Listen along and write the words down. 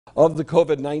Of the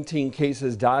COVID-19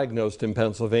 cases diagnosed in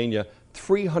Pennsylvania,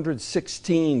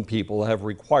 316 people have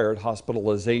required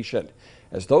hospitalization.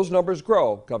 As those numbers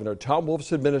grow, Governor Tom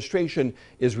Wolf's administration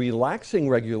is relaxing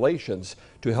regulations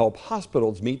to help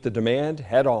hospitals meet the demand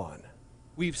head on.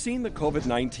 We've seen the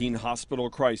COVID-19 hospital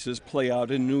crisis play out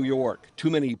in New York. Too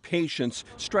many patients,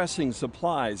 stressing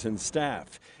supplies and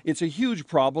staff. It's a huge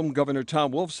problem Governor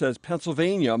Tom Wolf says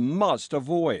Pennsylvania must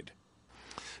avoid.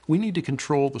 We need to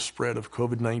control the spread of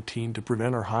COVID-19 to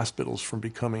prevent our hospitals from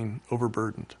becoming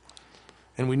overburdened.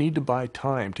 And we need to buy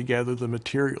time to gather the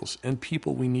materials and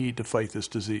people we need to fight this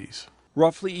disease.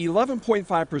 Roughly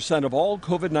 11.5% of all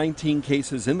COVID-19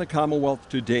 cases in the Commonwealth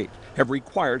to date have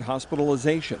required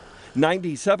hospitalization.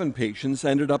 97 patients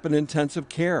ended up in intensive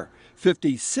care,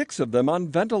 56 of them on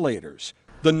ventilators.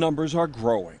 The numbers are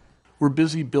growing. We're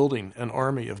busy building an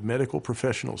army of medical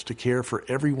professionals to care for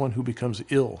everyone who becomes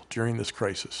ill during this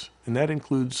crisis, and that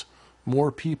includes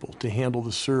more people to handle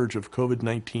the surge of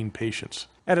COVID-19 patients.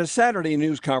 At a Saturday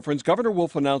news conference, Governor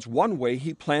Wolf announced one way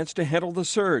he plans to handle the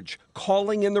surge,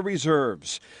 calling in the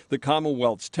reserves. The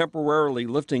Commonwealth's temporarily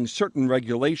lifting certain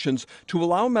regulations to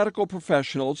allow medical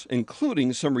professionals,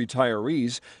 including some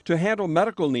retirees, to handle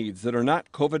medical needs that are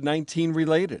not COVID-19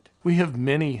 related. We have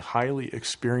many highly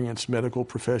experienced medical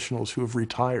professionals who have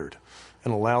retired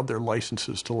and allowed their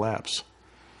licenses to lapse.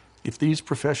 If these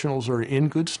professionals are in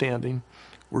good standing,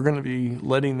 we're going to be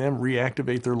letting them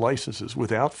reactivate their licenses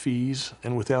without fees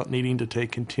and without needing to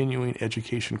take continuing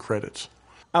education credits.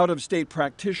 Out-of-state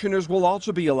practitioners will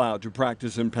also be allowed to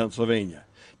practice in Pennsylvania.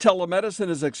 Telemedicine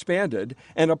has expanded,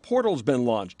 and a portal's been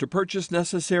launched to purchase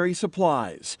necessary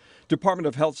supplies. Department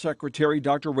of Health Secretary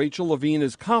Dr. Rachel Levine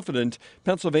is confident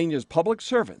Pennsylvania's public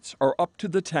servants are up to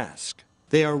the task.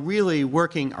 They are really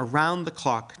working around the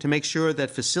clock to make sure that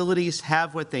facilities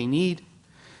have what they need,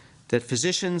 that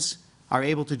physicians are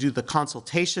able to do the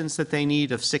consultations that they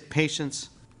need of sick patients.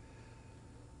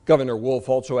 Governor Wolf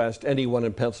also asked anyone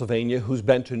in Pennsylvania who's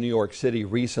been to New York City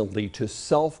recently to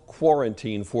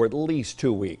self-quarantine for at least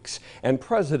 2 weeks. And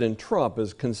President Trump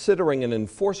is considering an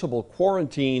enforceable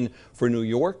quarantine for New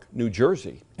York, New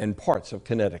Jersey, and parts of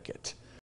Connecticut.